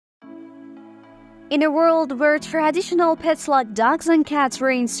In a world where traditional pets like dogs and cats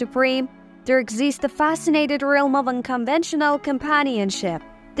reign supreme, there exists the fascinating realm of unconventional companionship.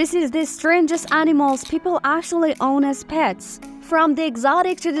 This is the strangest animals people actually own as pets. From the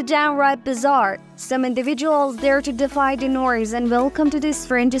exotic to the downright bizarre, some individuals dare to defy the norms and welcome the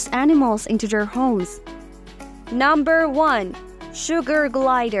strangest animals into their homes. Number 1. Sugar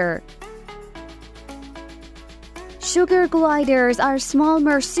glider. Sugar gliders are small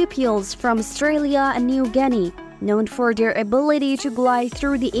marsupials from Australia and New Guinea, known for their ability to glide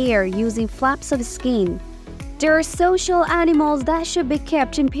through the air using flaps of skin. They are social animals that should be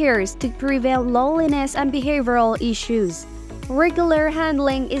kept in pairs to prevent loneliness and behavioral issues. Regular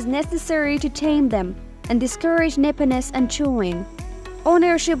handling is necessary to tame them and discourage nippiness and chewing.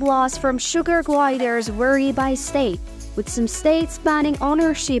 Ownership laws from sugar gliders vary by state, with some states banning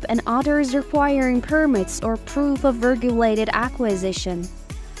ownership and others requiring permits or proof of regulated acquisition.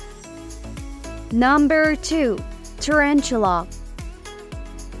 Number 2. Tarantula.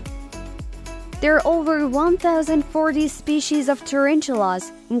 There are over 1,040 species of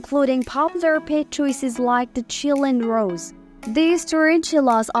tarantulas, including popular pet choices like the Chilean rose. These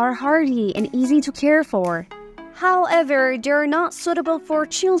tarantulas are hardy and easy to care for. However, they are not suitable for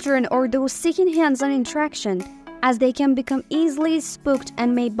children or those seeking hands-on interaction, as they can become easily spooked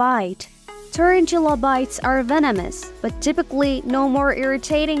and may bite. Tarantula bites are venomous, but typically no more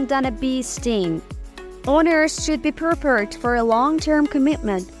irritating than a bee sting. Owners should be prepared for a long-term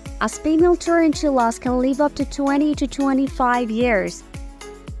commitment, as female tarantulas can live up to 20 to 25 years.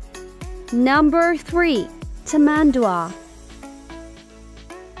 Number 3. Tamandua.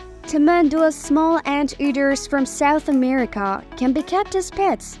 Tamanduas, small anteaters from South America, can be kept as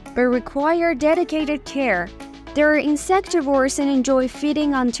pets, but require dedicated care. They are insectivores and enjoy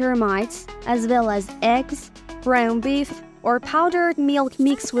feeding on termites, as well as eggs, ground beef, or powdered milk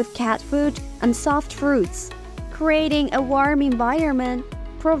mixed with cat food and soft fruits. Creating a warm environment,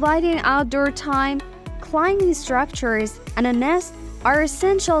 providing outdoor time, climbing structures, and a nest are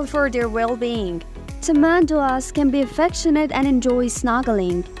essential for their well-being. Tamanduas can be affectionate and enjoy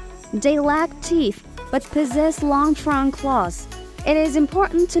snuggling. They lack teeth, but possess long front claws. It is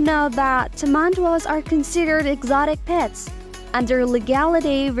important to note that tamanduas are considered exotic pets, and their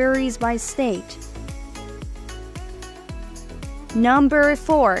legality varies by state. Number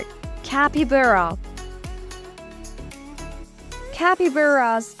 4. Capybara.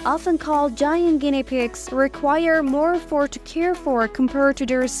 Capybaras, often called giant guinea pigs, require more effort to care for compared to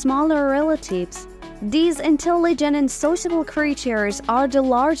their smaller relatives. These intelligent and sociable creatures are the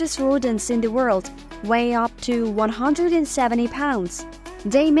largest rodents in the world, weigh up to 170 pounds.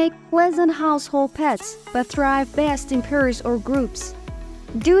 They make pleasant household pets, but thrive best in pairs or groups.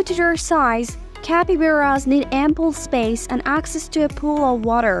 Due to their size, capybaras need ample space and access to a pool of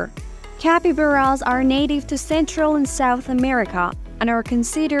water. Capybaras are native to Central and South America and are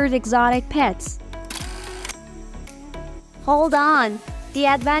considered exotic pets. Hold on, the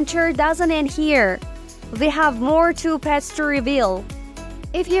adventure doesn't end here. We have more 2 pets to reveal.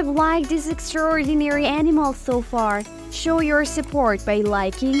 If you've liked this extraordinary animal so far, show your support by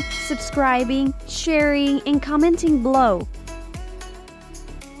liking, subscribing, sharing, and commenting below.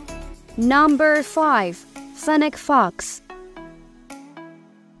 Number 5. Fennec fox.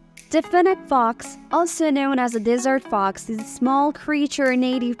 The fennec fox, also known as a desert fox, is a small creature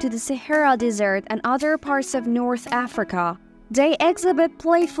native to the Sahara Desert and other parts of North Africa. They exhibit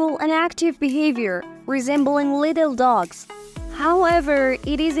playful and active behavior, resembling little dogs. However,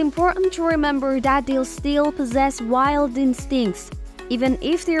 it is important to remember that they still possess wild instincts, even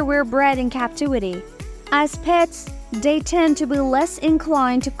if they were bred in captivity. As pets, they tend to be less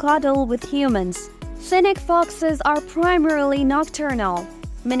inclined to cuddle with humans. Fennec foxes are primarily nocturnal,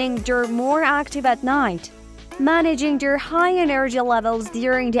 meaning they're more active at night. Managing their high energy levels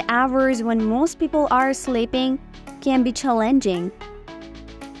during the hours when most people are sleeping can be challenging.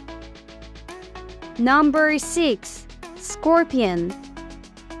 Number 6. Scorpion.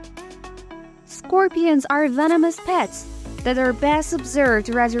 Scorpions are venomous pets that are best observed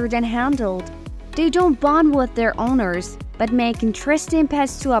rather than handled. They don't bond with their owners, but make interesting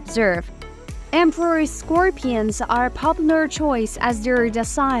pets to observe. Emperor scorpions are a popular choice as they're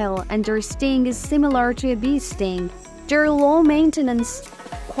docile and their sting is similar to a bee sting. They're low maintenance,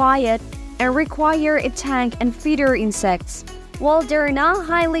 quiet, and require a tank and feeder insects. While they're not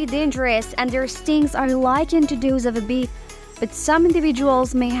highly dangerous and their stings are likened to those of a bee, but some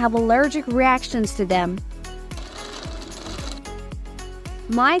individuals may have allergic reactions to them.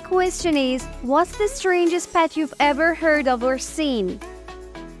 My question is, what's the strangest pet you've ever heard of or seen?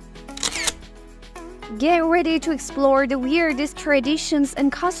 Get ready to explore the weirdest traditions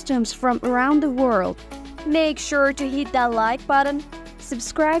and customs from around the world. Make sure to hit that like button,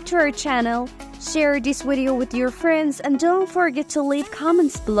 subscribe to our channel, share this video with your friends, and don't forget to leave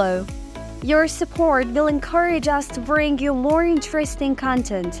comments below. Your support will encourage us to bring you more interesting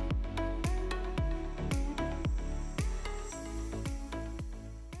content.